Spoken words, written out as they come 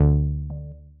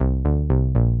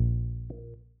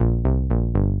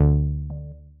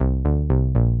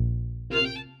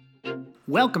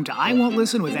Welcome to I Won't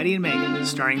Listen with Eddie and Megan,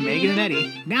 starring Megan and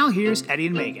Eddie. Now here's Eddie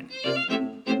and Megan. Thank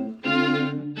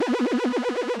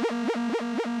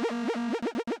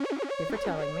you for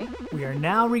telling me. We are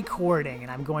now recording,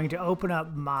 and I'm going to open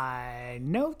up my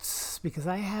notes because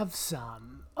I have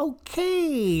some.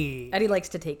 Okay. Eddie likes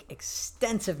to take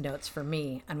extensive notes for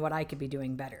me on what I could be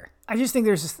doing better. I just think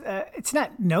it's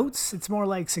not notes. It's more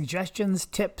like suggestions,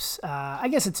 tips. I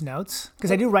guess it's notes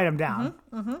because I do write them down.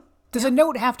 Does a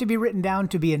note have to be written down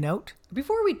to be a note?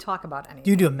 Before we talk about anything.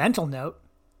 Do you do a mental note?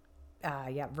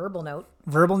 Verbal note.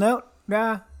 Verbal note?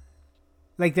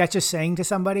 Like that's just saying to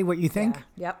somebody what you think?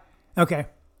 Yeah. Yep. Okay.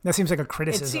 That seems like a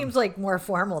criticism. It seems like more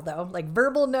formal, though. Like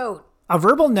verbal note. A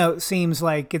verbal note seems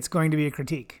like it's going to be a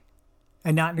critique,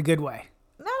 and not in a good way.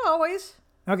 Not always.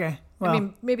 Okay. Well, I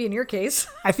mean, maybe in your case.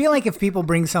 I feel like if people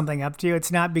bring something up to you,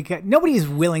 it's not because nobody is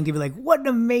willing to be like, "What an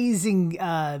amazing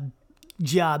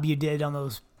job you did on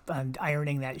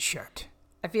ironing that shirt."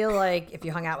 I feel like if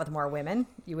you hung out with more women,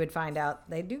 you would find out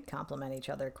they do compliment each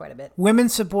other quite a bit. Women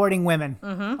supporting women.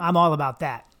 I'm all about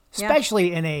that, Yeah.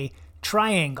 especially in a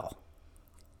triangle.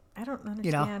 I don't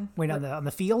understand. You know, on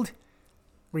the field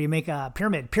where you make a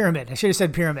pyramid. Pyramid. I should have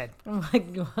said pyramid. I'm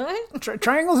like, what?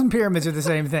 Triangles and pyramids are the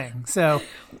same thing. So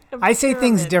I say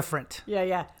things pyramid. different.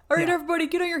 Yeah. All right, Yeah. everybody,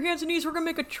 get on your hands and knees. We're going to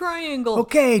make a triangle.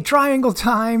 Okay, triangle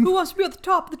time. Who wants to be at the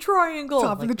top of the triangle?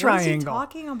 Top of the What is he triangle.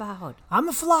 talking about? I'm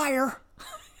a flyer.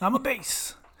 I'm a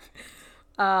base.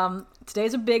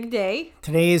 Today's a big day.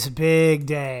 Today is a big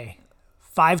day.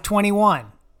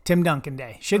 521. Tim Duncan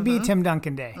Day. Should be Tim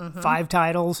Duncan Day. 5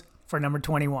 titles for number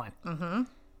 21.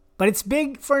 But it's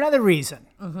big for another reason.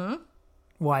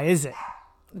 Why is it?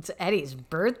 It's Eddie's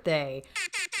birthday.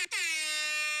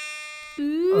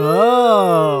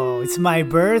 Oh, it's my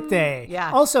birthday.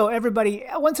 Yeah. Also, everybody,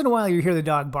 once in a while you hear the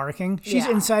dog barking. She's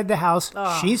Yeah. inside the house.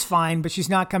 She's fine, but she's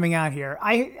not coming out here.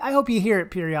 I hope you hear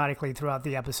it periodically throughout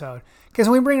the episode. Because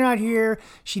when we bring her out here,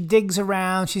 she digs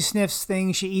around, she sniffs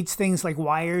things, she eats things like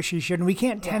wires she shouldn't. We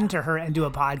can't tend to her and do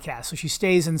a podcast, so she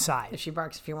stays inside. If she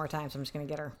barks a few more times, I'm just going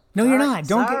to get her. No, you're not.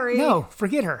 Sorry. No,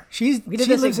 forget her. We did she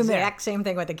this lives in there. exact same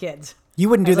thing with the kids. You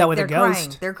wouldn't do that with a They're ghost.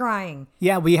 crying. They're crying.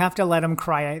 Yeah, we have to let them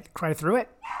cry through it.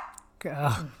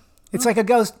 It's like a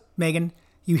ghost, Megan.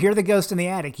 You hear the ghost in the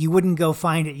attic. You wouldn't go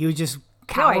find it. You would just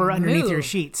cower I'd underneath your move.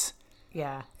 sheets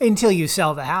Yeah. until you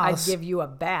sell the I'd house. give you a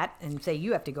bat and say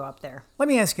you have to go up there. Let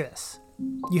me ask you this.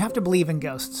 You have to believe in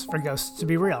ghosts for ghosts to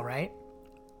be real, right?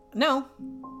 No,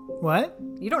 What?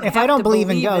 you don't If have I don't to believe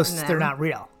in in ghosts, them. they're not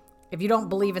real. If you don't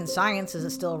believe in science, is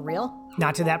it still real?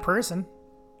 Not to that person.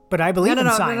 But I believe in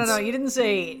science. No. You didn't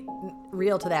say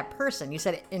real to that person. You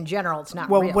said in general it's not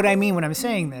Well, real. what I mean when I'm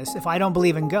saying this, if I don't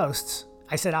believe in ghosts,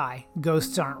 I said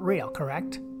ghosts aren't real,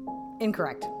 correct?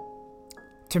 Incorrect.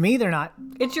 To me, they're not.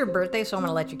 It's your birthday, so I'm going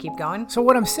to let you keep going. So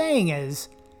what I'm saying is,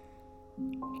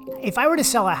 if I were to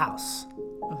sell a house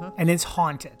and it's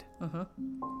haunted,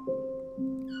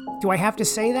 do I have to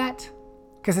say that?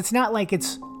 Because it's not like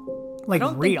it's like I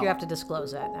don't real. think you have to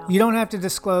disclose that now. You don't have to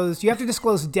disclose. You have to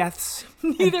disclose deaths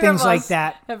and Neither things of like us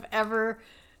that. have ever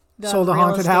done Sold a real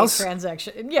haunted estate house?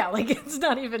 transaction. Yeah, like it's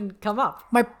not even come up.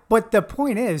 But the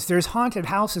point is, there's haunted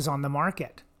houses on the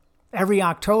market. Every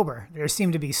October, there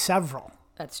seem to be several.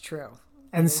 That's true.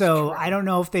 And so I don't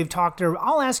know if they've talked to.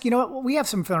 I'll ask. You know what? We have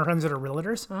some friends that are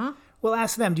realtors. We'll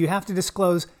ask them. Do you have to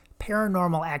disclose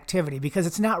paranormal activity because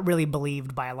it's not really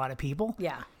believed by a lot of people?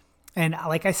 Yeah. And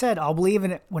like I said, I'll believe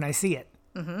in it when I see it.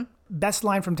 Best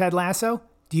line from Ted Lasso.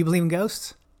 Do you believe in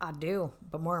ghosts? I do.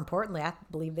 But more importantly, I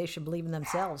believe they should believe in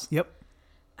themselves. Yep.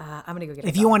 I'm going to go get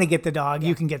If a you dog. want to get the dog,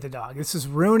 you can get the dog. This is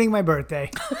ruining my birthday.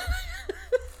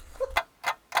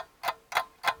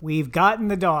 We've gotten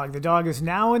the dog. The dog is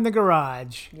now in the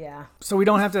garage. Yeah. So we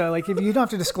don't have to, if you don't have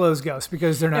to disclose ghosts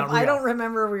because they're not If real. I don't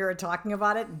remember we were talking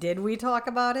about it, did we talk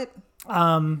about it?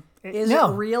 Is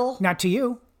no, it real? Not to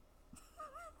you.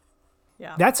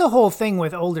 Yeah. That's a whole thing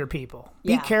with older people.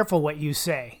 Be Yeah. careful what you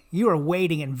say. You are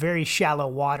wading in very shallow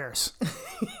waters.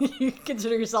 You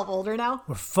consider yourself older now?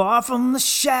 We're far from the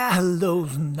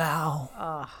shallows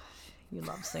now. You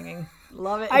love singing.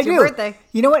 Love it. It's I your do. birthday.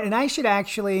 You know what? And I should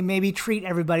actually maybe treat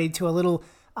everybody to a little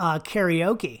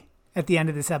karaoke at the end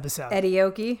of this episode.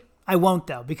 Eddie-okie. I won't,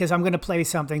 though, because I'm going to play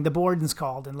something. The Bordens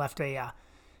called and left a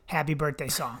happy birthday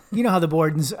song. You know how the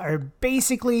Bordens are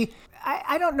basically...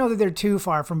 I don't know that they're too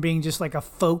far from being just like a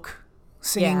folk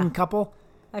singing Yeah. couple.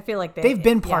 I feel like They've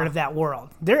been part of that world.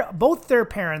 Both their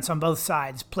parents on both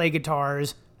sides play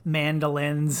guitars,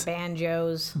 mandolins,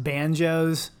 banjos,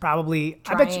 probably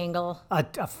triangle, I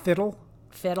bet you a fiddle,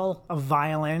 fiddle, a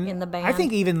violin in the band. I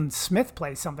think even Smith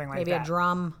plays something like maybe that. a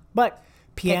drum, But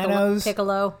pianos,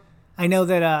 piccolo. I know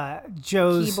that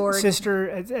Joe's Keyboard. sister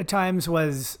at times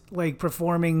was like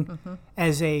performing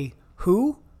as a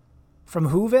Who from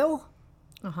Whoville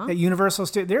at Universal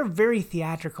Studios. They're very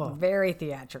theatrical. Very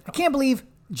theatrical. I can't believe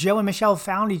Joe and Michelle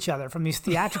found each other from these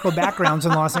theatrical backgrounds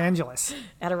in Los Angeles.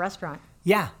 At a restaurant.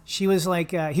 Yeah, she was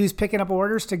like, he was picking up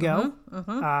orders to go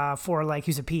for like,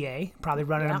 he's a PA, probably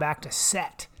running them back to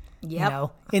set. You Yep.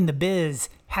 know, in the biz,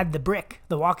 had the brick,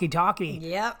 the walkie-talkie.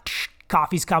 Yep.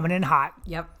 Coffee's coming in hot.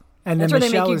 Yep. And That's then where they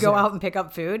Michelle make you was go there. out and pick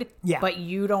up food. Yeah. But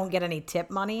you don't get any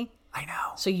tip money. I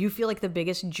know. So you feel like the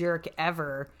biggest jerk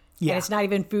ever. Yeah. And it's not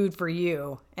even food for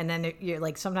you. And then you're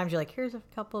like, sometimes you're like, here's a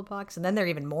couple of bucks. And then they're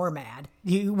even more mad.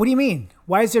 What do you mean?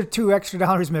 Why is there $2 extra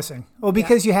missing? Well,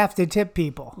 because you have to tip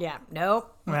people. Yeah.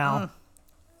 Nope. Well,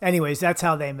 anyways, that's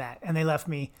how they met. And they left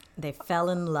me, They fell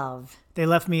in love.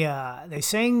 they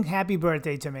sang happy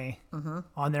birthday to me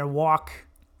on their walk.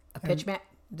 A pitch mat.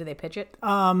 Do they pitch it?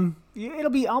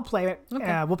 I'll play it.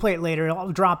 Okay. We'll play it later.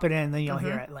 I'll drop it in, then you'll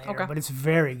hear it later. Okay. But it's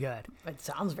very good. It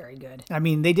sounds very good. I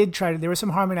mean, they did try to, there was some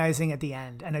harmonizing at the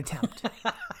end, an attempt.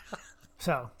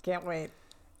 So, Can't wait.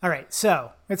 all right.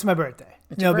 So, it's my birthday.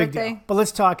 your No big deal. birthday? But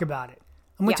let's talk about it.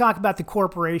 I'm going Yeah. to talk about the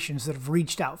corporations that have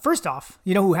reached out. First off,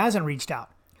 you know who hasn't reached out?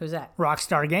 Who's that?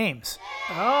 Rockstar Games.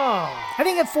 Oh. I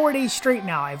think at 4 days straight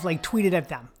now, I've like tweeted at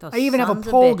them. Those I even have a sons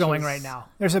of poll bitches. going right now.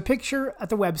 There's a picture at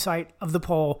the website of the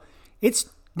poll. It's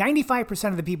 95%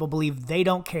 of the people believe they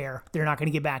don't care. They're not going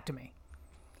to get back to me.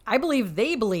 I believe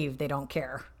they don't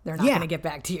care. They're not Yeah. going to get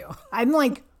back to you. I'm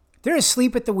like, they're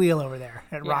asleep at the wheel over there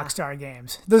at Yeah. Rockstar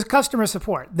Games. The customer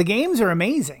support. The games are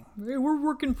amazing. Hey, we're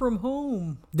working from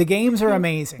home. The games are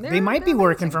amazing. They They're- might be they're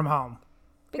working amazing. from home.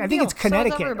 Big I think deal. it's So is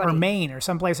Connecticut or everybody. Maine or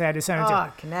someplace I had to send it Oh,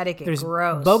 to. Connecticut. There's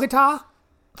gross. Bogota,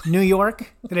 New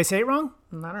York. Did I say it wrong?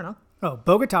 I don't know. Oh,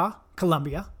 Bogota,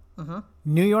 Colombia,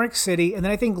 New York City, and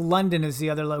then I think London is the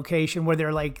other location where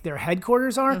their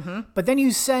headquarters are. But then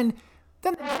you send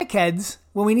then the dickheads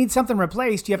when we need something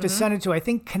replaced, you have to send it to I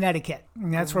think Connecticut,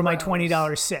 and that's where my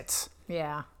 $20 sits.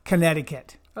 Yeah.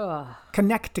 Connecticut, Ugh.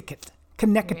 Connecticut.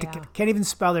 Yeah. Can't even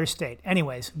spell their state.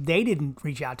 Anyways, they didn't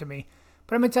reach out to me,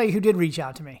 but I'm gonna tell you who did reach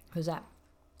out to me Who's that?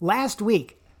 last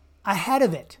week. Ahead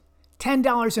of it,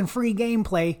 $10 in free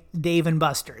gameplay. Dave and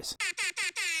Buster's.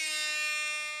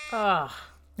 Ugh.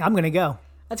 I'm gonna go.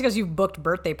 That's because you've booked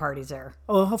birthday parties there.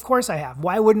 Oh, of course I have.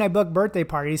 Why wouldn't I book birthday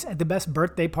parties at the best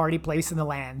birthday party place in the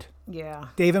land, Yeah.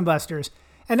 Dave and Buster's?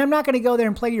 And I'm not going to go there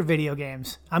and play your video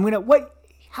games. I'm going to,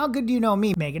 how good do you know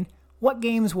me, Megan? What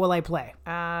games will I play?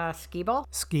 Skee ball?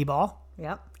 Skee ball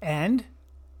Yep. and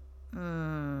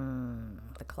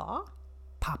The claw?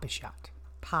 Papa Shot.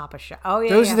 Papa Shot. Oh, yeah.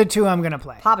 Those yeah. are the two I'm going to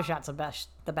play. Papa Shot's the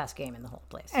best game in the whole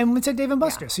place. And it's at Dave and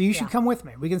Buster's, so you should Yeah. come with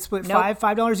me. We can split Nope.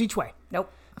 $5 each way.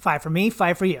 Nope. 5 for me,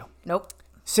 5 for you. Nope.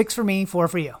 6 for me, 4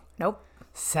 for you. Nope.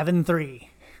 7-3.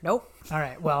 Nope. All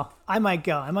right, well, I might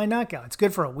go. I might not go. It's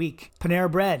good for a week.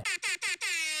 Panera Bread.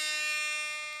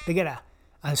 They get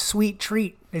a sweet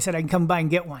treat. They said I can come by and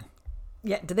get one.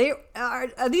 Yeah. Do they are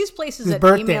these places These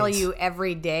that email birthdays. you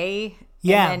every day?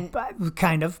 Yeah, And then but,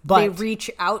 kind of. they But reach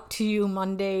out to you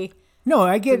Monday. no,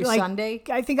 I get through like Sunday?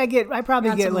 I probably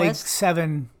On get some like list?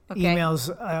 7 Okay. emails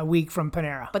a week from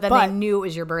Panera. But then they knew it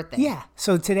was your birthday. yeah.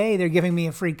 So today they're giving me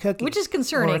a free cookie, Which is or a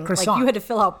concerning. Like croissant. you had to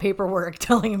fill out paperwork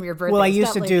telling them your birthday. Well, I It's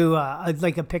used not to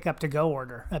like- do a pick up to go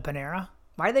order at Panera.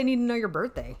 Why do they need to know your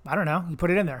birthday? I don't know. You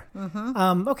put it in there.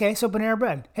 Okay, so Panera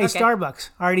Bread. Hey, Okay.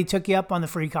 Starbucks. I already took you up on the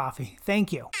free coffee.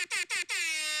 Thank you.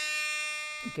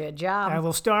 Good job. I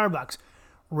will Starbucks.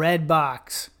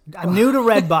 Redbox. I'm new to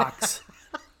Redbox.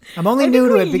 I'm only I new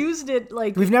think to we it. used it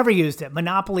like We've never used it.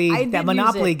 Monopoly. I did That use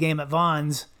Monopoly it. game at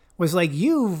Vaughn's was like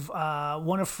you've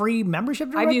won a free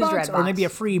membership to I've used Redbox, or Redbox. maybe a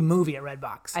free movie at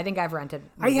Redbox. I think I've rented.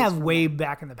 I movies have from way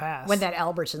back in the past. when that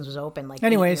Albertsons was open like 8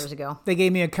 Anyways, years ago. they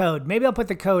gave me a code. Maybe I'll put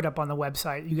the code up on the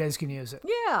website. You guys can use it.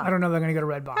 Yeah. I don't know if I'm going to go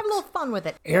to Redbox. Have a little fun with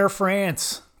it. Air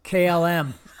France,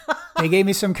 KLM. They gave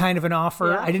me some kind of an offer.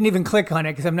 Yeah. I didn't even click on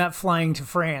it because I'm not flying to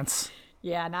France.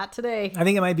 Yeah, not today. I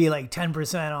think it might be like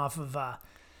 10% off of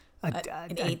An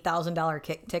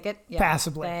 $8,000 ticket. Yeah.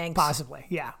 possibly. Thanks. Possibly,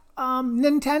 yeah.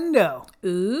 Nintendo.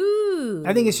 Ooh.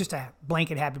 I think it's just a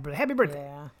blanket happy birthday. Happy birthday.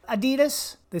 Yeah.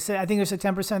 Adidas. They said I think there's a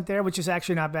 10% there, which is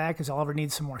actually not bad because Oliver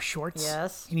needs some more shorts.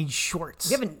 Yes. He needs shorts.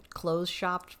 We haven't clothes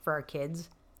shopped for our kids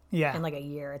yeah. in like a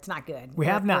year. It's not good. We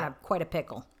have We're not. in quite a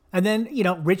pickle. And then,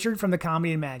 Richard from the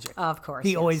Comedy and Magic. Of course.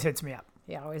 he yes. always hits me up.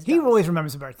 He always He does. always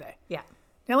remembers the birthday. Yeah.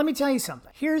 Now, let me tell you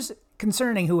something. Here's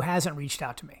concerning who hasn't reached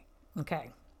out to me.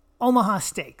 Okay. Omaha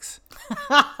Steaks.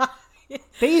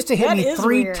 They used to hit That me is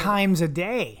 3 weird. times a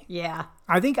day. Yeah.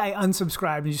 I think I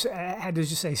unsubscribed and I had to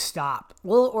just say stop.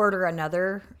 We'll order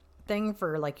another thing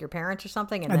for like your parents or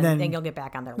something, and, And then, then- you'll get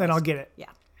back on their list. Then I'll get it. Yeah.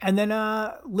 And then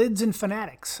Lids and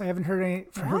Fanatics. I haven't heard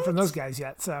from What? those guys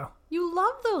yet, so You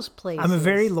love those places. I'm a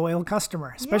very loyal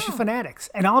customer, especially Yeah. Fanatics.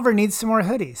 And Oliver needs some more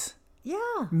hoodies. Yeah.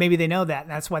 Maybe they know that,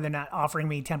 and that's why they're not offering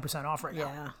me 10% off right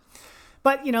now. Yeah.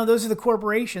 But, those are the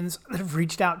corporations that have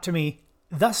reached out to me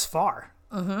thus far.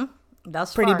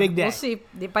 That's Pretty big day. We'll see.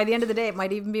 By the end of the day, it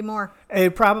might even be more.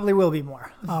 It probably will be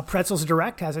more. Pretzels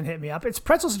Direct hasn't hit me up.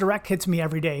 Pretzels Direct hits me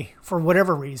every day for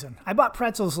whatever reason. I bought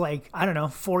pretzels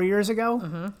 4 years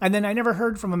ago, and then I never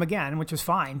heard from them again, which was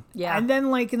fine. Yeah. And then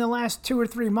in the last 2 or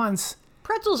 3 months,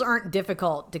 Pretzels aren't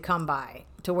difficult to come by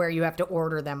to where you have to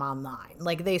order them online.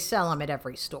 Like they sell them at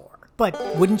every store. but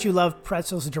wouldn't you love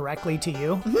pretzels directly to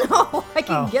you? No, I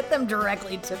can get them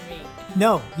directly to me.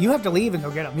 No, you have to leave and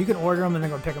go get them. You can order them and then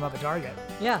go pick them up at Target.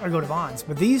 Yeah. Or go to Vons.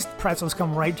 But these pretzels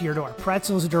come right to your door.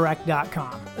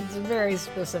 Pretzelsdirect.com. It's a very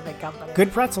specific company.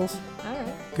 Good pretzels. All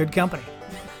right. Good company.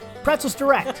 Pretzels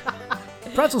Direct.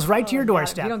 Pretzels right to your God,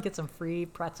 doorstep. you don't get some free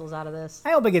pretzels out of this.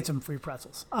 I hope I get some free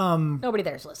pretzels. Nobody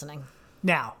there's listening.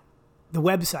 Now, the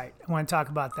website. I want to talk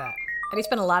about that. And he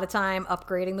spent a lot of time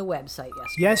upgrading the website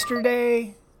yesterday.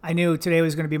 Yesterday, I knew today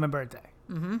was going to be my birthday.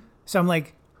 Mm-hmm. So I'm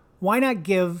like, why not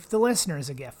give the listeners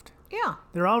a gift? Yeah.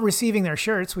 They're all receiving their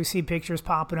shirts. We see pictures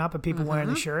popping up of people wearing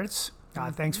the shirts.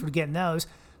 Thanks for getting those.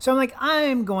 So I'm like,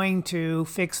 I'm going to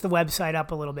fix the website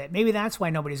up a little bit. Maybe that's why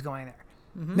nobody's going there.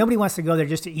 Nobody wants to go there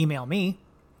just to email me.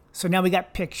 So now we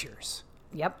got pictures.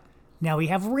 Yep. Now we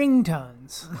have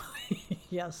ringtones.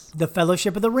 Yes. The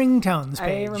Fellowship of the Ringtones I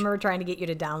page. remember trying to get you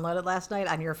to download it last night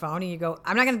on your phone, and you go,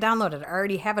 I'm not going to download it. I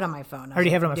already have it on my phone. I already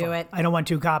have it on my Do phone. it. I don't want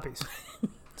 2 copies.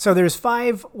 So there's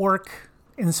 5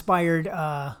 orc-inspired,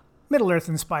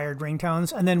 Middle-earth-inspired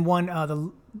ringtones, and then one,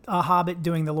 the Hobbit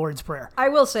doing the Lord's Prayer. I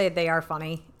will say they are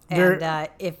funny. They're- And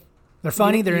if They're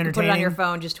funny, you they're can put it entertaining. on your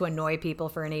phone just to annoy people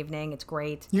for an evening, it's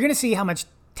great. You're going to see how much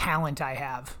talent I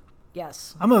have.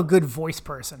 Yes. I'm a good voice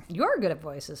person. You're good at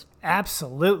voices.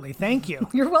 Absolutely. Thank you.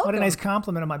 You're What a welcome. nice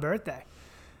compliment on my birthday.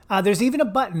 There's even a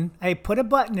button. I put a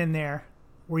button in there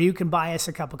where you can buy us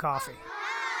a cup of coffee.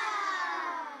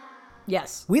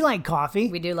 Yes. We like coffee.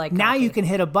 We do like Now coffee. you can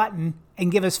hit a button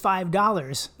and give us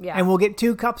 $5. Yeah. And we'll get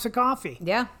 2 cups of coffee.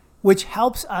 Yeah. Which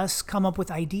helps us come up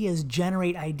with ideas,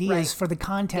 generate ideas Right. for the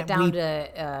content Down we to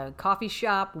a coffee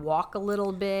shop, walk a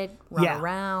little bit, run Yeah.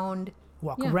 around.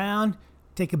 walk yeah. around,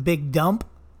 take a big dump.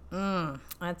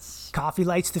 That's Coffee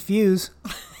lights the fuse.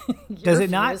 your Does it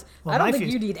not? fuse. Well, I don't my think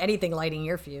fuse- you need anything lighting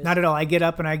your fuse. Not at all. I get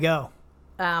up and I go.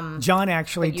 John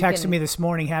actually but you texted can- me this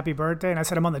morning, happy birthday, and I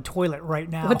said, I'm on the toilet right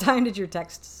now. What time did your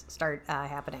texts start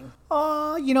happening?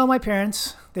 My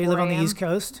parents, they live on the 4 East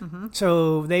Coast.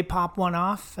 So they pop one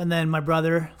off, and then my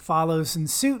brother follows in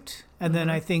suit. And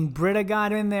then I think Britta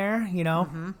got in there,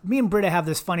 Me and Britta have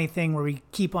this funny thing where we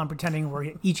keep on pretending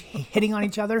we're each hitting on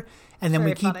each other, and then we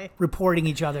Very keep funny. reporting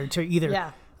each other to either.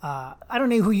 Yeah. I don't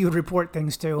know who you would report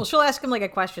things to. Well, she'll ask him like a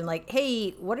question like,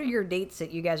 hey, what are your dates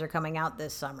that you guys are coming out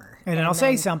this summer? and then I'll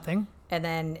say something. And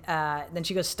then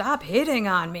she goes, stop hitting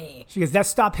on me. She goes, "That's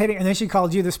stop hitting." And then she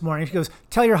called you this morning. She goes,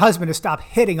 "Tell your husband to stop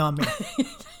hitting on me."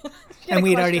 And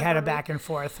we had already question had a for me. back and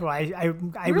forth. Where I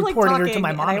We were like reported talking, her to my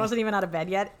and mom. I wasn't even out of bed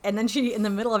yet. And then she, in the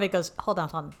middle of it, goes, hold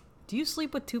on. Do you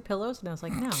sleep with 2 pillows? And I was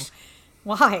like, no.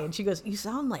 Why? And she goes, you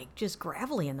sound like just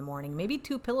gravelly in the morning. Maybe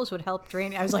 2 pillows would help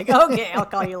drain. I was like, okay, I'll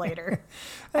call you later.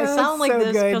 I That's sound like so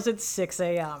this good. because it's 6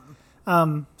 a.m.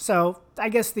 So I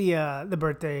guess the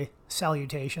birthday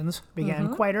salutations began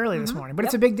Mm-hmm. quite early this morning, but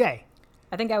it's a big day.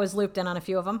 I think I was looped in on a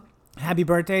few of them. Happy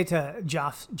birthday to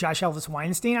Josh Elvis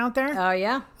Weinstein out there. Oh,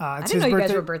 yeah? I It's didn't his know you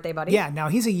guys were birthday buddies. Yeah, now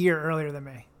he's a year earlier than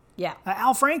me. Yeah.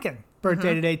 Al Franken, birthday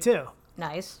Mm-hmm. today too.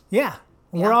 Nice. Yeah,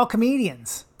 we're all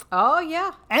comedians Oh,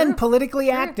 yeah. and True. politically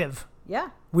active. Yeah.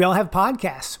 We all have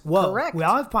podcasts. Whoa, Correct. we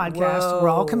all have podcasts. We're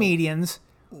all Whoa. comedians.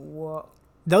 Whoa.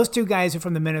 Those 2 guys are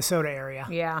from the Minnesota area.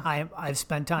 Yeah. I've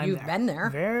spent time You've there. been there.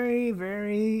 Mm-hmm. Very,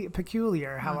 very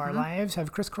peculiar how our lives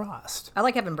have crisscrossed. I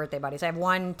like having birthday buddies. I have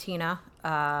one, Tina.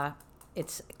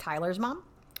 It's Tyler's mom,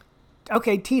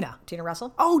 Okay, Tina. Tina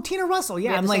Russell. Oh, Tina Russell.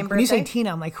 Yeah, have I'm the like, same when you say birthday?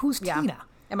 Tina, I'm like, who's Yeah. Tina?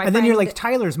 And my then you're friend- like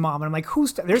Tyler's mom, and I'm like,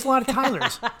 who's? There's a lot of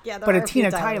Tylers. Yeah, there but are a a few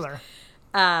Tina Tylers.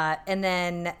 Tyler. And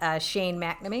then Shane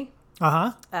McNamee,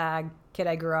 Uh-huh. kid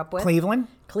I grew up with. Cleveland.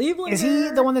 Cleveland. Is he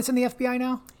the one that's in the FBI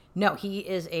now? No, he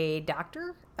is a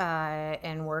doctor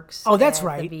and works. Oh, that's at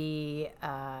right. The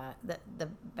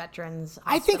veterans.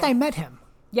 I think I hospital. met him.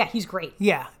 Yeah, he's great.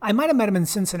 Yeah, I might have met him in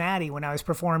Cincinnati when I was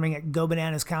performing at Go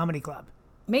Bananas Comedy Club.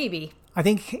 Maybe. I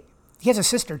think he has a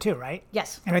sister too, right?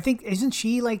 Yes. And I think didn't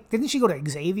she go to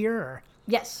Xavier or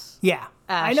Yes. Yeah.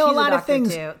 I know a she's lot of doctor,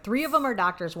 things. Too. 3 of them are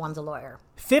doctors, 1's a lawyer.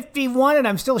 51 and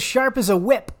I'm still sharp as a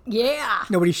whip. Yeah.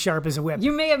 Nobody's sharp as a whip.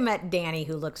 You may have met Danny,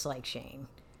 who looks like Shane.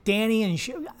 Danny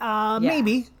and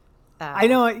maybe. I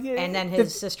know. And then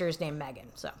his sister's named Megan.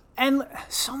 So. And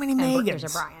so many Megans. There's a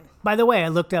Brian. By the way, I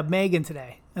looked up Megan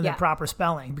today and Yeah. the proper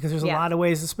spelling because there's a Yeah. lot of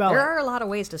ways to spell There it. are a lot of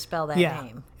ways to spell that Yeah.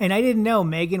 name. And I didn't know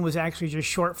Megan was actually just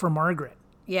short for Margaret.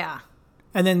 Yeah.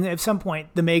 And then at some point,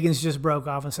 the Megans just broke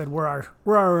off and said, we're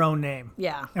our own name.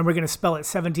 Yeah. And we're going to spell it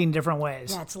 17 different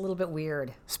ways. Yeah, it's a little bit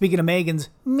weird. Speaking of Megans,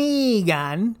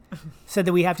 Megan said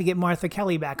that we have to get Martha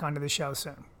Kelly back onto the show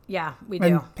soon. Yeah, we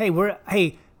And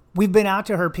do. we've been out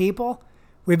to her people.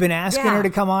 We've been asking Yeah. her to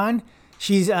come on.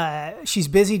 She's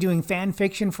busy doing fan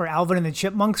fiction for Alvin and the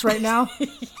Chipmunks right now.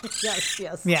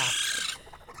 Yes. Yeah.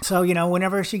 So,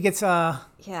 whenever she gets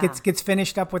gets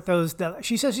finished up with those,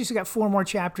 she says she's got 4 more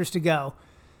chapters to go.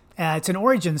 It's an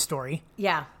origin story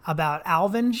Yeah. about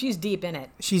Alvin. She's deep in it.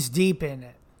 She's deep in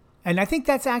it. And I think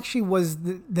that's actually was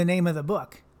the name of the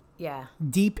book. Yeah.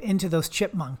 Deep into those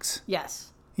chipmunks. Yes.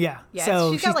 Yeah. Yeah.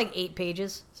 So she's got like 8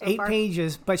 pages so 8 far.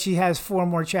 pages, but she has 4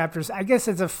 more chapters. I guess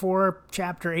it's a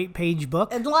 4-chapter, 8-page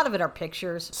book. And a lot of it are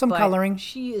pictures. Some but coloring.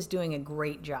 She is doing a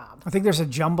great job. I think there's a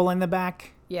jumble in the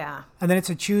back. Yeah. And then it's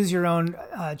a choose your own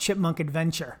chipmunk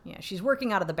adventure. Yeah. She's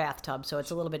working out of the bathtub, so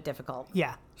it's a little bit difficult.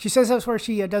 Yeah. She says that's where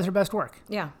she does her best work.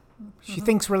 Yeah. She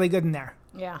thinks really good in there.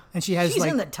 Yeah. And she's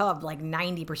in the tub like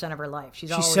 90% of her life.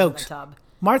 She's always soaks. in the tub.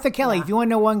 Martha Kelly, Yeah. if you want to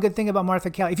know one good thing about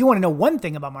Martha Kelly, if you want to know one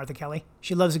thing about Martha Kelly,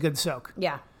 she loves a good soak.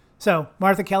 Yeah. So,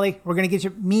 Martha Kelly, we're going to get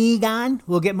you Megan.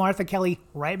 We'll get Martha Kelly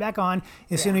right back on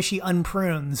as soon as she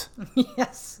unprunes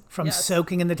Yes. from Yes.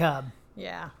 soaking in the tub.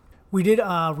 Yeah. We did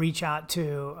reach out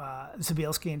to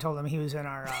Zabielski and told him he was in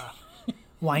our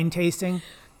wine tasting.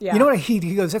 Yeah. You know what he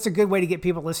goes, that's a good way to get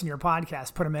people to listen to your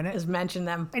podcast. Put them in it. Just mention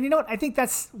them. And you know what? I think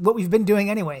that's what we've been doing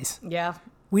anyways. Yeah.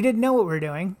 We didn't know what we were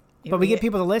doing, but we we- get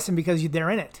people to listen because they're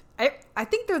in it. I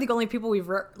think they're the only people we've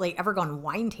ever gone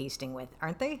wine tasting with,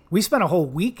 aren't they? We spent a whole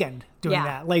weekend doing Yeah.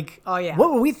 that. Like, Oh, yeah.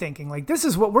 what were we thinking? Like, this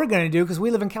is what we're going to do because we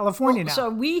live in California now. So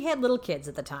we had little kids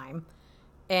at the time,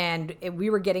 and we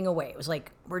were getting away. It was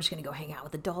like, we're just going to go hang out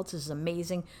with adults. This is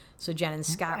amazing. So Jen and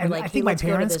Scott were And like, I hey, think my let's go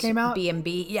to parents this came out?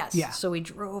 B&B. Yes. Yeah. So we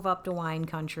drove up to wine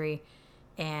country,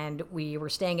 and we were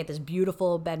staying at this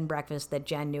beautiful bed and breakfast that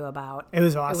Jen knew about. It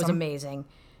was It was awesome. amazing.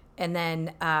 And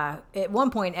then at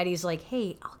one point, Eddie's like,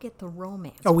 hey, I'll get the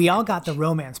romance. Oh, we all got the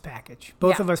romance package.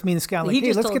 Both Yeah. of us, me and Scott, like, He hey,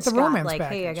 just let's told get the Scott, romance like,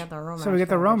 package. hey, I got the So we romance get the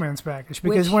package. romance package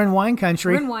because Which- we're in wine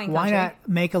country. we're in wine Why country. not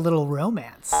make a little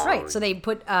romance? Right. So they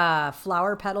put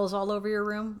flower petals all over your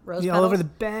room, rose Yeah, petals. all over the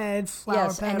bed, flower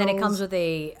Yes, petals. and then it comes with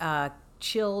a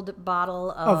chilled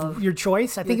bottle of of your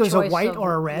choice. I think it your was a choice white of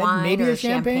or a red, wine maybe or a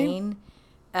champagne.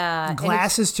 and it's-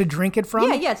 Glasses to drink it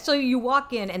from. Yeah. So you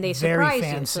walk in and they Very surprise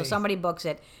you. fancy. So somebody books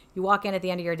it. You walk in at the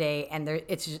end of your day, and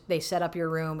they set up your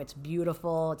room. It's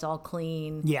beautiful. It's all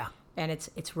clean. Yeah. And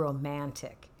it's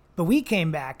romantic. But we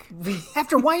came back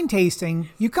after wine tasting.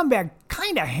 You come back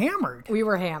kind of hammered We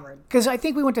were hammered. because I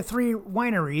think we went to 3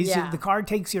 wineries. Yeah. The car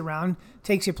takes you around,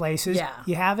 takes you places. Yeah.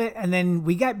 You have it, and then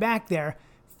we got back there.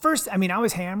 First, I mean, I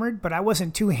was hammered, but I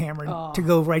wasn't too hammered Oh. to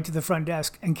go right to the front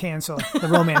desk and cancel the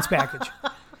romance package.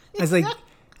 I was like,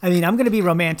 I mean, I'm going to be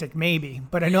romantic, maybe,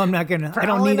 but I know I'm not going to, I don't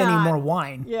Probably need any not. more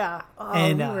wine. Yeah. Oh,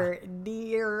 And, we were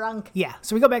drunk. Yeah,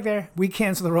 so we go back there, we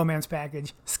cancel the romance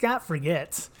package. Scott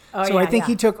forgets. Oh, so I yeah, think yeah.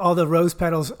 he took all the rose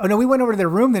petals. Oh, no, we went over to their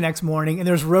room the next morning, and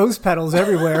there's rose petals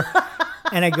everywhere.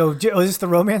 And I go, oh, is this the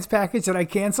romance package that I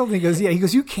canceled? And he goes, yeah. He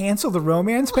goes, you canceled the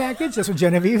romance package? That's what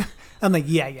Genevieve? I'm like,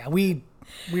 yeah. We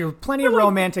were plenty of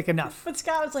romantic enough. But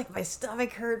Scott was like, my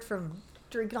stomach hurt from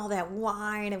drinking all that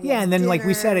wine. And we Yeah, had and then like we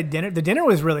dinner. said at dinner, the dinner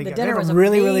was really good. dinner They have was a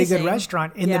really good amazing.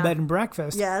 restaurant in the Yeah. bed and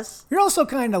breakfast. Yes. You're also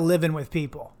kind of living with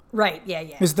people. Right. Yeah.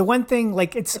 Is the one thing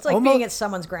like it's It's like almost being at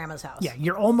someone's grandma's house. yeah,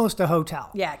 you're almost a hotel.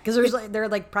 Yeah, because they're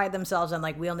like pride themselves on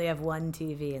like we only have one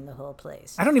TV in the whole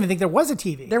place. I don't even think there was a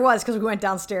TV. There was because we went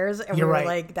downstairs and You're we were right.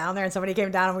 like down there and somebody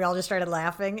came down and we all just started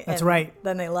laughing. That's and right.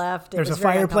 Then they left. It There's a was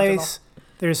very fireplace.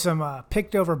 There's some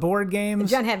picked over board uncomfortable.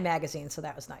 games. Jen had magazines, so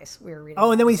that was nice. We were reading.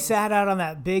 Oh, and then we magazines. sat out on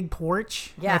that big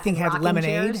porch. Yeah, I think had rocking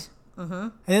lemonade. chairs.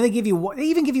 And then they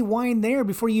even give you wine there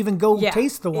before you even go Yeah,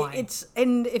 taste the wine.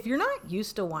 and if you're not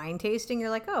used to wine tasting,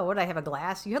 you're like, oh, what? I have a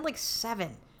glass. You had like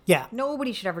 7. yeah.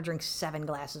 Nobody should ever drink 7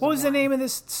 glasses. What of was the wine. name of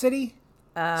this city?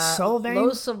 Solvang.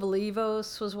 Los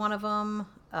Olivos was one of them.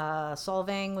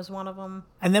 Solvang was one of them.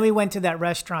 And then we went to that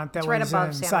restaurant that It's right was above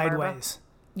in Santa Barbara. Sideways,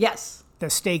 Yes. the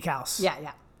steakhouse.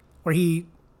 Yeah.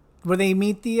 where they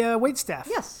meet the waitstaff.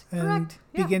 Yes, and correct.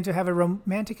 Yeah. begin to have a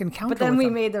romantic encounter. But then with we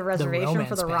them. made the reservation for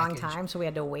romance the wrong package. time, so we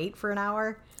had to wait for an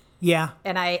hour. Yeah.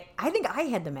 And I think I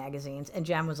had the magazines, and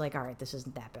Jen was like, all right, this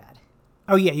isn't that bad.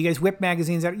 Oh, yeah. You guys whipped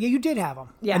magazines out. Yeah, you did have them.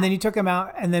 Yeah. And then you took them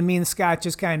out, and then me and Scott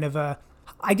just kind of,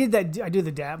 I did that. I do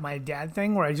my dad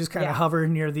thing where I just kind of Yeah. hover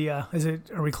near the, are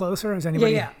we closer? Is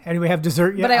anybody, Yeah. anybody have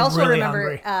dessert yet? But I I'm also really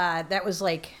remember hungry. that was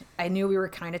like, I knew we were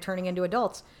kind of turning into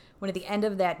adults. When at the end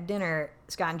of that dinner,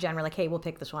 Scott and Jen were like, hey, we'll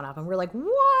pick this one up. And we're like, what?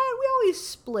 We always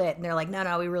split. And they're like,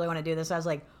 no, we really want to do this. I was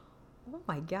like, oh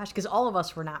my gosh. Because all of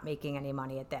us were not making any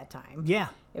money at that time. Yeah.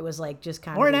 It was like just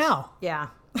kind Or of. now. Yeah.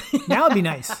 Now it'd be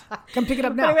nice. Come pick it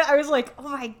up now. I was like, oh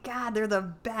my God, they're the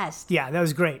best. Yeah, that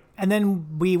was great. And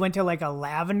then we went to like a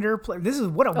lavender place. This is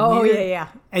what a Oh, weird. yeah.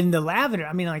 And the lavender,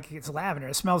 I mean, like it's lavender.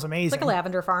 It smells amazing. It's like a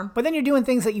lavender farm. But then you're doing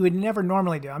things that you would never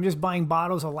normally do. I'm just buying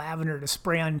bottles of lavender to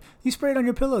spray on. You spray it on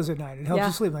your pillows at night. It helps Yeah,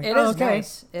 you sleep. Like, it oh, is okay.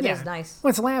 nice. It Yeah. is nice.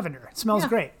 Well, it's lavender. It smells Yeah.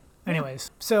 great. Anyways,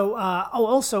 so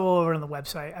also over on the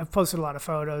website, I've posted a lot of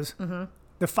photos. Mm-hmm.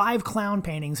 The 5 clown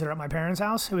paintings that are at my parents'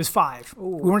 house. It was 5.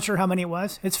 We weren't sure how many it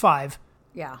was. It's 5.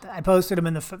 Yeah. I posted them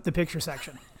in the picture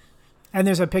section. And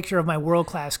there's a picture of my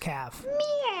world-class calf.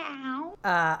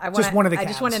 Just one of the I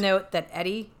just want to calves. note that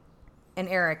Eddie and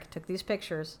Eric took these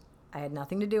pictures. I had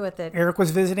nothing to do with it. Eric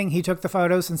was visiting. He took the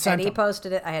photos and sent Eddie them.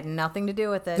 posted it. I had nothing to do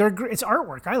with it. It's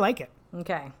artwork. I like it.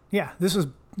 Okay. Yeah,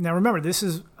 now remember, this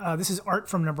is art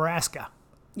from Nebraska.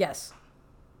 Yes.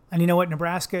 And you know what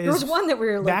Nebraska is? There was one that we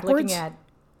were like, backwards? looking at,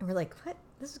 and we're like, what?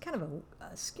 This is kind of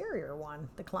a scarier one.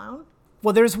 The clown?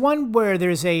 Well, there's one where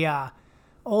there's a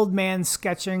old man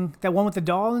sketching, that one with the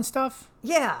doll and stuff.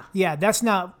 Yeah. Yeah, that's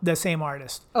not the same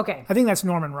artist. Okay. I think that's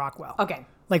Norman Rockwell. Okay.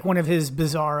 Like one of his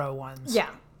bizarro ones. Yeah.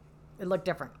 It looked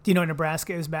different. Do you know what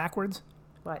Nebraska is backwards?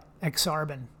 What?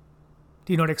 Exarban.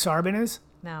 Do you know what Exarban is?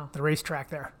 No. The racetrack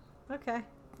there. Okay.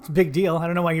 It's a big deal. I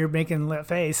don't know why you're making that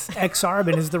face.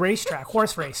 Exarban is the racetrack,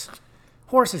 horse race.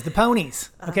 Horses, the ponies.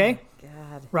 Okay?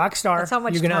 God. Rockstar. That's how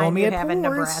much you're gonna time owe me you a have in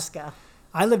horse. Nebraska.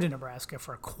 I lived in Nebraska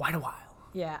for quite a while.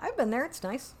 Yeah, I've been there. It's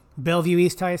nice. Bellevue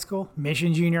East High School,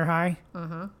 Mission Junior High.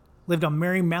 Mm-hmm. Lived on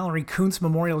Mary Mallory Kuntz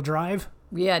Memorial Drive.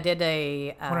 Yeah, I did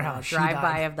a Wonder how she drive-by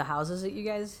died. of the houses that you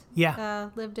guys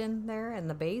lived in there and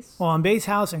the base. Well, on base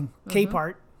housing,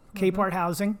 Mm-hmm. K-Part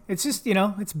housing. It's just,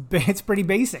 it's pretty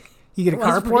basic. You get a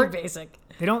Well, it's carport. pretty basic.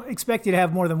 They don't expect you to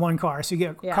have more than one car, so you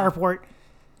get a Yeah. carport.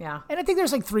 Yeah. And I think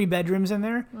there's like 3 bedrooms in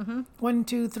there. Mm-hmm. 1,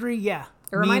 2, 3, yeah.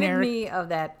 It reminded me of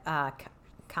that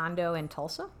condo in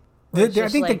Tulsa. where it's I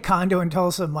just think the like- condo in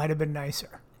Tulsa might have been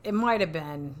nicer. It might have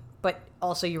been, but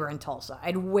also you were in Tulsa.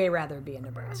 I'd way rather be in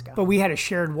Nebraska. But we had a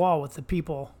shared wall with the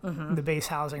people Mm-hmm. in the base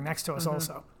housing next to us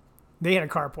also. They had a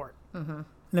carport. Mm-hmm. And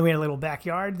then we had a little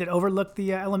backyard that overlooked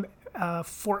the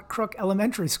Fort Crook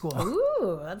Elementary School.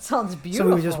 Ooh, that sounds So beautiful.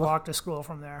 we would just walk to school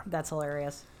from there. That's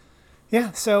hilarious.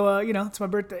 Yeah, so, it's my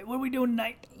birthday. What are we doing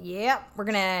tonight? Yep, we're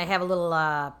gonna have a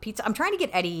little pizza. I'm trying to get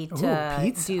Eddie to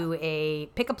pizza.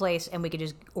 pick a place and we could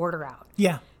just order out.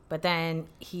 Yeah. But then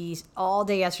he's all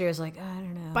day yesterday was like, I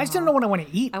don't know. But I just don't know what I want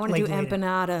to eat. I want to do later.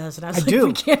 empanadas, and I was I like, do.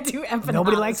 we can't do empanadas.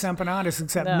 Nobody likes empanadas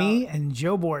except No. me and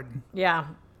Joe Borden. Yeah.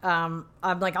 I'm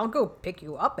like, I'll go pick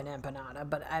you up an empanada,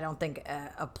 but I don't think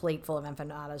a plate full of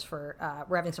empanadas for.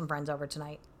 We're having some friends over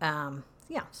tonight.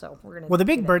 Yeah, so we're gonna. Well, the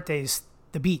big do that. birthday's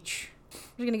the beach.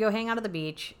 We're gonna go hang out at the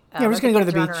beach. Yeah, we're just gonna go to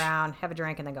the run beach. around, have a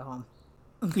drink, and then go home.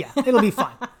 Yeah, it'll be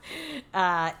fun.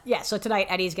 Yeah. So tonight,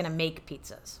 Eddie's gonna make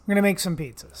pizzas. We're going to make some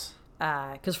pizzas.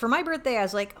 Because for my birthday, I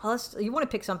was like, oh, you want to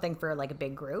pick something for like a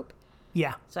big group?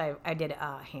 Yeah. So I did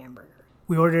a hamburger.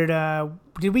 We ordered,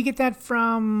 did we get that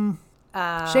from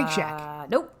Shake Shack?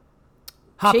 Nope.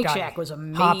 Hop Shake Dottie. Shack was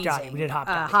amazing. Hop Dottie. We did Hop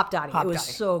Dottie. Hop Dottie. Hop It was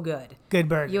Dottie. so good. Good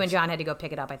burgers. You and John had to go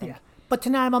pick it up, I think. Yeah. But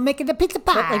tonight I'm making the pizza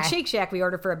pie. But like Shake Shack, we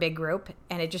ordered for a big group,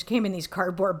 and it just came in these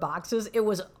cardboard boxes. It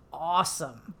was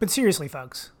awesome. But seriously,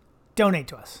 folks, donate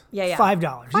to us. Yeah.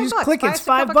 $5. You just $5. click it. Buy It's us a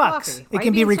cup $5. of coffee. Why It are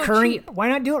can be you being so recurring. cheap? Why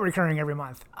not do it recurring every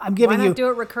month? I'm Why giving not you do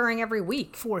it recurring every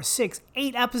week? 4, 6,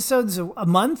 8 episodes a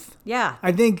month. Yeah.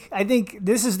 I think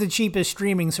this is the cheapest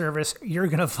streaming service you're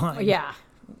gonna find. Yeah.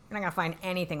 You're not going to find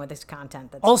anything with this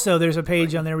content. That's Also, there's a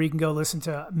page on there where you can go listen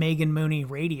to Megan Mooney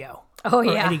Radio. Oh, or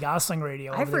yeah. Eddie Gosling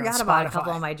Radio. I over there on forgot about a Spotify.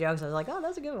 couple of my jokes. I was like, oh,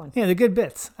 that's a good one. Yeah, they're good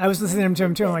bits. I was listening to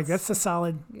them too. I'm like, that's a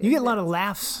solid. You get a lot of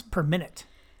laughs per minute.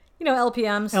 You know,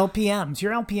 LPMs. LPMs.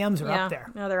 Your LPMs are yeah. up there.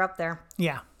 No, they're up there.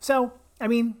 Yeah. So, I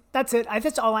mean, that's it.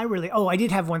 That's all I really. Oh, I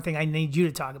did have one thing I need you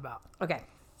to talk about. Okay.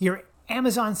 Your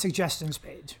Amazon suggestions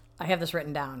page. I have this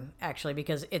written down, actually,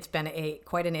 because it's been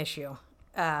quite an issue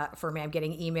for me. I'm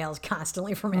getting emails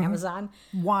constantly from Amazon.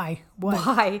 Why? What?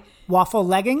 Why? Waffle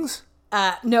leggings?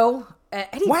 No.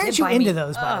 Eddie Why did aren't you buy into me-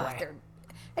 those, by the way?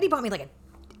 Eddie bought me like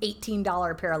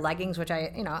 $18 pair of leggings, which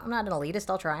I'm not an elitist.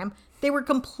 I'll try them. They were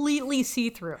completely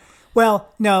see-through.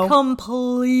 Well, no.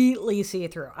 Completely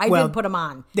see-through. I did put them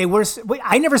on. They were. Wait,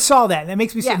 I never saw that. That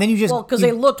makes me. Yeah. And then you just. Because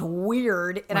they looked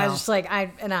weird, and I was just like,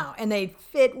 I know, and they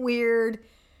fit weird.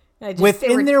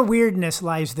 Within their weirdness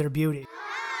lies their beauty.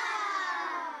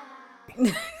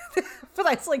 But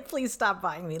I was like, please stop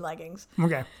buying me leggings.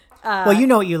 Okay. Well, you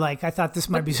know what you like. I thought this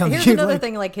might be something Here's you'd another like.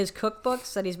 thing, like his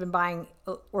cookbooks that he's been buying,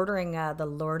 ordering the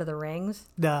Lord of the Rings.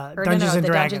 The Or Dungeons and the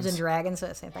Dragons. Dungeons and Dragons,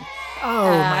 same thing. Oh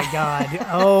my God.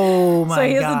 Oh my God. So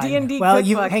he has the D&D Well,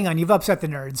 cookbook. hang on. You've upset the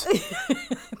nerds.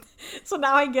 So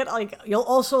now I get you'll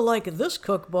also like this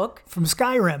cookbook. From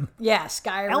Skyrim. Yeah,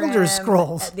 Skyrim. Elder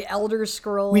Scrolls. The Elder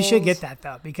Scrolls. We should get that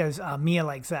though, because Mia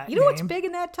likes that. You know what's name. big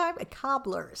in that time?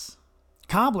 Cobblers.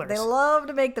 Cobblers. They love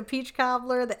to make the peach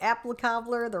cobbler, the apple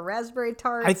cobbler, the raspberry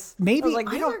tarts. Maybe- I was like,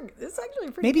 I these don't- it's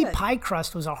actually pretty Maybe good. pie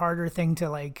crust was a harder thing to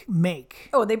like make.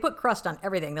 Oh, they put crust on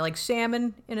everything. They like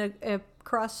salmon in a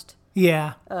crust,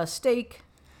 Yeah. steak.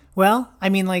 Well, I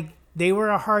mean, like they were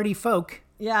a hardy folk.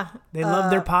 Yeah. They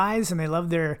loved their pies and they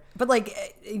loved their. But like,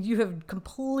 you have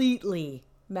completely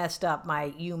messed up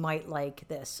my "you might like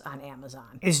this" on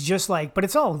Amazon. It's just like, but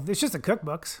it's just the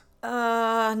cookbooks.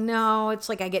 No, it's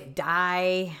like I get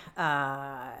dye.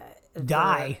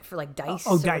 Dye? for like dice.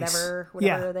 Oh, or dice.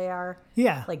 whatever Yeah. they are.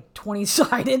 Yeah. Like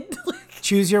 20-sided.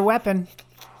 Choose your weapon.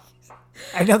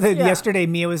 I know that Yeah. yesterday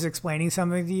Mia was explaining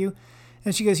something to you,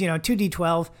 and she goes,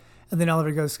 2d12, and then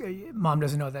Oliver goes, Mom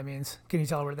doesn't know what that means. Can you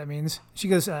tell her what that means? She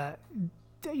goes,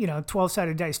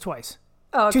 12-sided dice twice.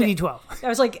 Oh, okay. 2d12. I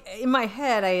was like, in my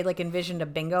head, I like envisioned a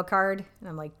bingo card, and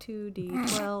I'm like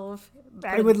 2d12.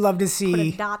 I would love to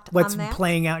see dot what's on that.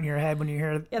 playing out in your head when you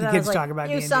hear And the then I kids was like, talk about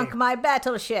you D&D. sunk my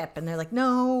battleship, and they're like,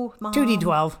 no, Mom.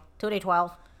 2d12.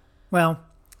 2d12. Well,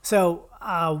 so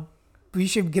we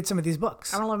should get some of these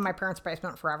books. I want to live in my parents'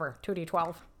 basement forever.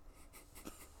 2d12.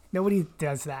 Nobody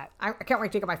does that. I can't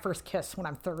wait to get my first kiss when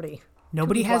I'm 30.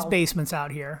 Nobody has 2d12. basements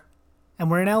out here, and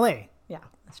we're in LA. Yeah,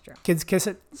 that's true. Kids kiss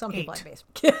at Some 8. people have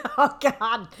basement. Oh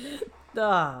God. Oh,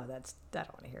 I don't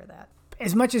want to hear that.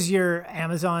 As much as your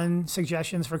Amazon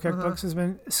suggestions for cookbooks has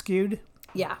been skewed,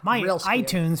 Yeah, my real skewed.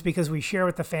 iTunes, because we share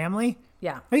with the family,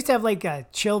 Yeah. I used to have like a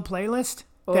chill playlist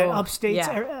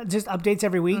that just updates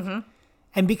every week.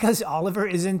 And because Oliver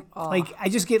isn't like, I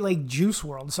just get like Juice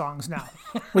World songs now,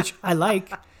 which I like,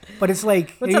 but it's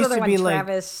like, What's it that used other to one? be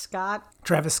Travis Scott. like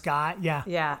Travis Scott. Yeah.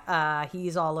 Yeah,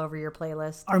 he's all over your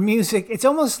playlist. Our music, it's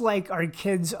almost like our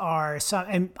kids are some,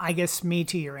 and I guess me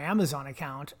to your Amazon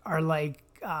account are like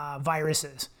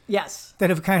viruses Yes. that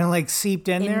have kind of like seeped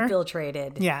in there.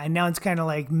 Infiltrated. Yeah, and now it's kind of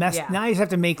like messed. Yeah. Now I just have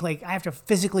to I have to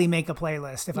physically make a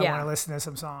playlist if I Yeah. want to listen to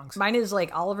some songs. Mine is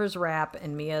like Oliver's Rap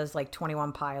and Mia's like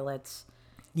 21 Pilots.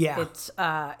 Yeah, It's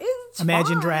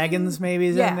Imagine fine. Dragons maybe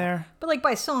is in there. But like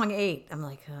by song 8, I'm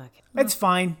like, okay, It's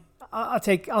fine. I'll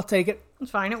take it.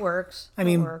 it's fine. It works. I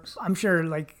mean, it works. I'm sure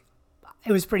like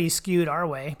it was pretty skewed our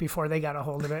way before they got a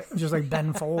hold of it. It was just like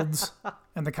Ben Folds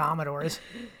and the Commodores.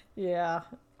 Yeah.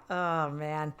 Oh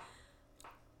man.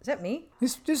 Is that me?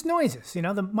 Just noises. The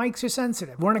mics are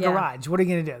sensitive. We're in a Yeah. garage. What are you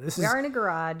gonna do? We are in a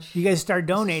garage. You guys start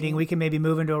donating, we can maybe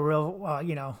move into a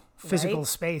real, physical Right?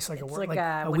 space, like It's a like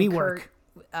a when WeWork.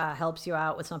 Kurt helps you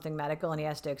out with something medical, and he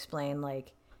has to explain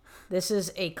like, this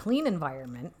is a clean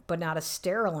environment, but not a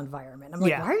sterile environment. I'm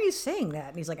like, Yeah. why are you saying that?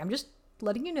 And he's like, I'm just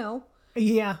letting you know.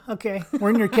 Yeah, okay. We're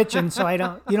in your kitchen, so you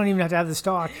don't even have to have this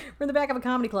talk. We're in the back of a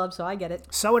comedy club, so I get it.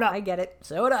 Sew it up. I get it.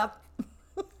 Sew it up.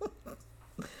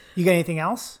 You got anything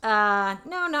else? No,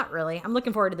 not really. I'm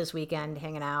looking forward to this weekend,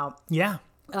 hanging out. Yeah.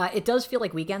 It does feel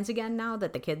like weekends again now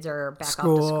that the kids are back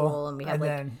off to school and we have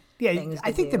things I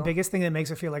to think the do. biggest thing that makes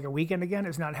it feel like a weekend again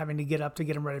is not having to get up to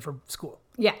get them ready for school.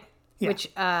 Yeah. Yeah. Which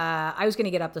I was going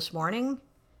to get up this morning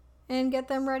and get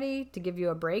them ready to give you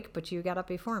a break, but you got up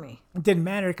before me. It didn't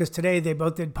matter because today they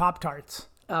both did Pop-Tarts.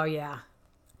 Oh, yeah.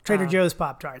 Trader Joe's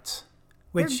Pop-Tarts.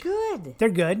 They're Which good. they're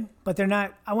good, but they're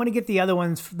not. I want to get the other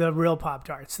ones, the real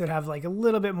Pop-Tarts that have like a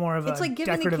little bit more of It's a like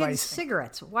giving the decorative kids icing.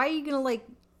 cigarettes. Why are you going to like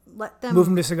let them... Move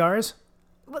them to cigars?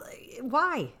 Well,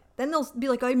 why? Then they'll be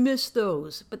like, I miss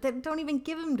those. But then don't even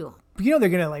give them to them. But they're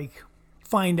going to like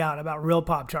find out about real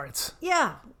Pop-Tarts.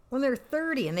 Yeah. When they're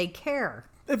 30 and they care.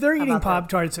 If they're eating about that?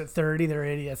 Pop-Tarts at 30, they're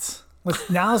idiots.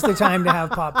 Now's the time to have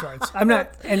Pop-Tarts. I'm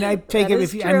not, and I take That it,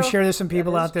 is I'm true. sure there's some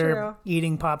people That is out there true.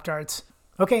 eating Pop-Tarts.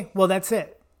 Okay, well, that's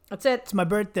it. That's it. It's my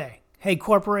birthday. Hey,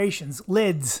 corporations,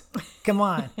 lids, come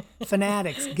on.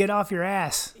 Fanatics, get off your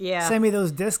ass. Yeah. Send me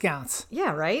those discounts.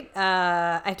 Yeah, right?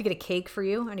 I have to get a cake for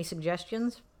you. Any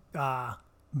suggestions?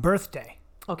 Birthday.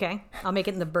 Okay, I'll make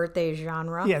it in the birthday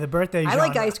genre. Yeah, the birthday I genre.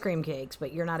 like ice cream cakes,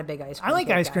 but you're not a big ice cream I like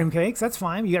cake ice guy. cream cakes. That's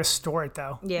fine. You got to store it,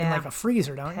 though. Yeah. In like a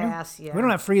freezer, don't Pass, you? yeah. We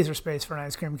don't have freezer space for an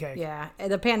ice cream cake. Yeah,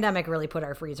 the pandemic really put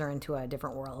our freezer into a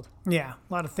different world. Yeah,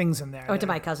 a lot of things in there. I went to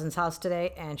my cousin's house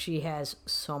today, and she has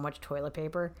so much toilet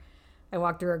paper. I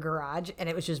walked through her garage, and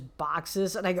it was just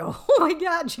boxes. And I go, "Oh my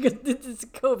god!" She goes, "This is a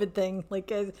COVID thing. Like,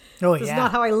 this is yeah.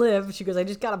 not how I live." She goes, "I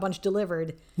just got a bunch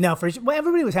delivered." No, well,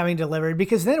 everybody was having delivered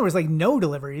because then it was like no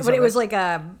deliveries. But of it was like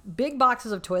big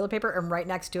boxes of toilet paper, and right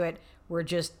next to it were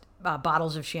just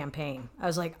bottles of champagne. I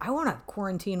was like, I want to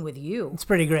quarantine with you. It's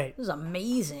pretty great. This is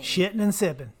amazing. Shitting and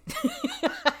sipping.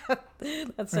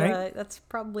 That's Right? that's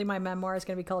probably my memoir. It's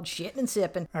going to be called Shitting and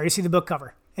Sipping. All right, you see the book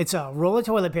cover. It's a roll of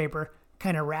toilet paper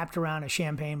kind of wrapped around a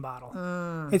champagne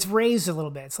bottle. It's raised a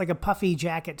little bit. It's like a puffy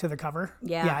jacket to the cover.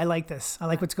 Yeah. Yeah, I like this. I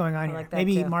like what's going on here. like that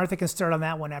Maybe too. Martha can start on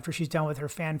that one after she's done with her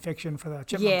fan fiction for the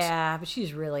Chipmunks. Yeah, but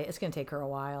it's going to take her a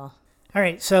while. All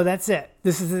right, so that's it.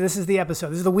 This is the episode.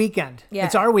 This is the weekend. Yeah.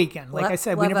 It's our weekend. Like I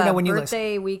said, we we'll never have know a when you listen.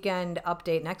 birthday weekend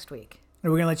update next week.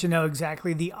 And we're going to let you know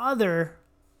exactly the other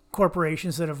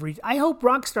corporations that have reached. I hope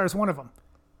Rockstar is one of them.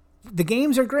 The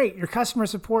games are great. Your customer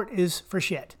support is for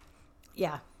shit.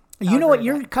 Yeah. You know what?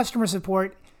 Your customer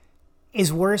support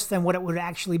is worse than what it would have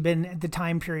actually been at the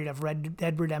time period of Red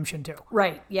Dead Redemption 2.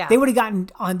 Right, yeah. They would have gotten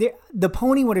on the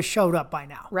pony would have showed up by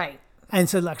now. Right. And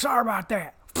said, like, sorry about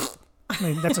that. I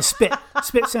mean, that's a spit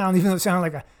sound, even though it sounded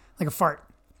like a fart.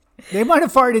 They might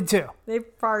have farted too. They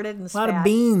farted and A lot of spat.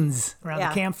 beans around Yeah.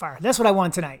 the campfire. That's what I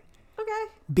want tonight. Okay.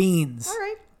 Beans. All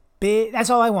right.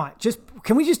 That's all I want.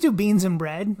 Can we just do beans and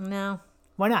bread? No.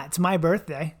 Why not? It's my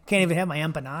birthday. Can't even have my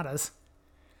empanadas.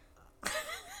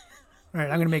 All right,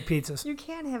 I'm going to make pizzas. You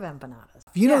can't have empanadas.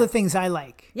 You know Yeah. the things I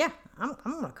like. Yeah, I'm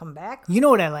going to come back. You know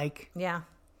what I like. Yeah.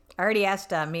 I already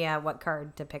asked Mia what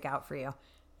card to pick out for you,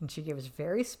 and she gave us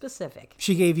very specific.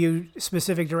 She gave you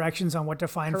specific directions on what to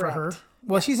find for her. Correct.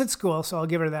 Well, she's at school, so I'll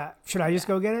give her that. Should I just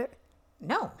go get it?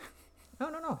 No.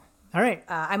 No. All right.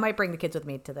 I might bring the kids with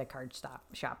me to the card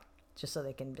shop just so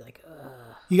they can be like,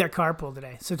 ugh. You got carpool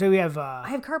today. So today we have, I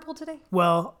have carpool today?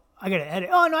 well, I got to edit.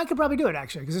 Oh, no, I could probably do it,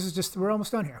 actually, because we're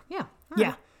almost done here. Yeah. All Yeah.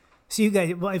 right. So you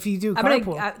guys, well, if you do I'm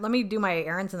carpool, gonna, let me do my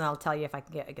errands, and then I'll tell you if I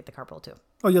can get the carpool too.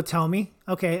 oh, you'll tell me?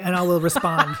 Okay, and I will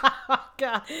respond.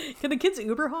 God. Can the kids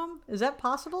Uber home? Is that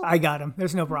possible? I got him.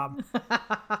 There's no problem.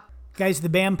 Guys, the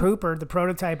Bam Pooper, the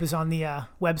prototype is on the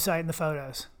website and the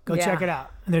photos. Go Yeah. check it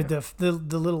out. And they're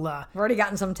the little I've already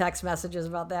gotten some text messages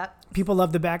about that. people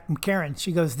love the back. Karen,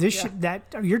 she goes,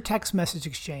 your text message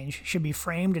exchange should be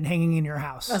framed and hanging in your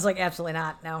house. I was like, absolutely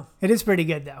not. No. It is pretty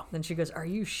good though. Then she goes, "Are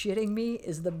you shitting me?"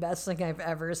 Is the best thing I've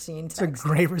ever seen. It's a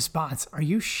great response. Are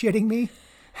you shitting me?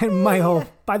 And my whole,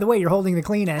 by the way, you're holding the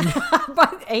clean end.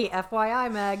 But hey, FYI,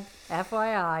 Meg.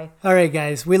 FYI. All right,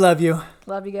 guys, we love you.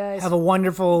 Love you guys. Have a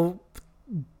wonderful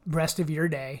rest of your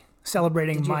day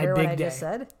celebrating Did you my hear big what I day. just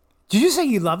said? Did you say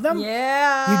you love them?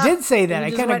 Yeah. You did say that. You I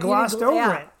just kind of went- you glossed did- over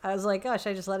yeah. it. I was like, oh, should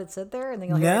I just let it sit there? And then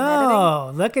you'll hear it in editing?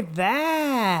 No, look at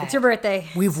that. It's your birthday.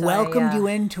 We've so, welcomed yeah. you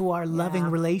into our loving Yeah.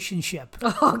 relationship.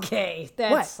 Okay,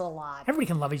 that's What? a lot. Everybody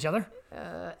can love each other.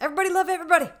 Everybody love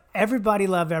everybody. Everybody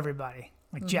love everybody,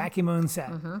 like Jackie Moon said.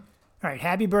 All right,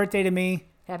 happy birthday to me.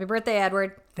 Happy birthday,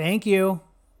 Edward. Thank you.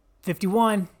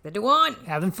 51, 51.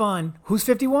 having fun. Who's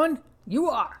 51? You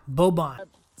are. Bobon.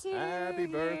 Happy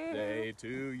birthday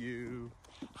to you.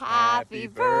 Happy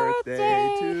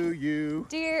birthday to you.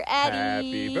 dear Eddie.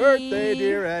 Happy birthday,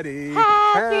 dear Eddie.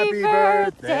 Happy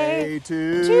birthday to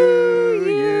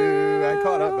you. I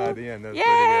caught up by the end. That was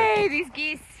Yay!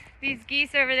 These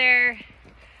geese over there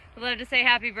would love to say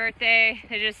happy birthday.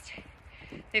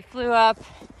 They flew up.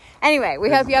 Anyway, we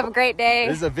hope you have a great day.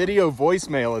 This is a video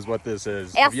voicemail is what this is.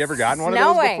 It's Have you ever gotten one of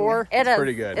those snowing. before? It It's is.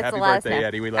 pretty good. It's Happy a lot of birthday, snow.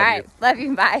 Eddie. We love All right, you. love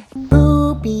you. Bye.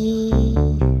 Booby,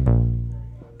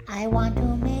 I want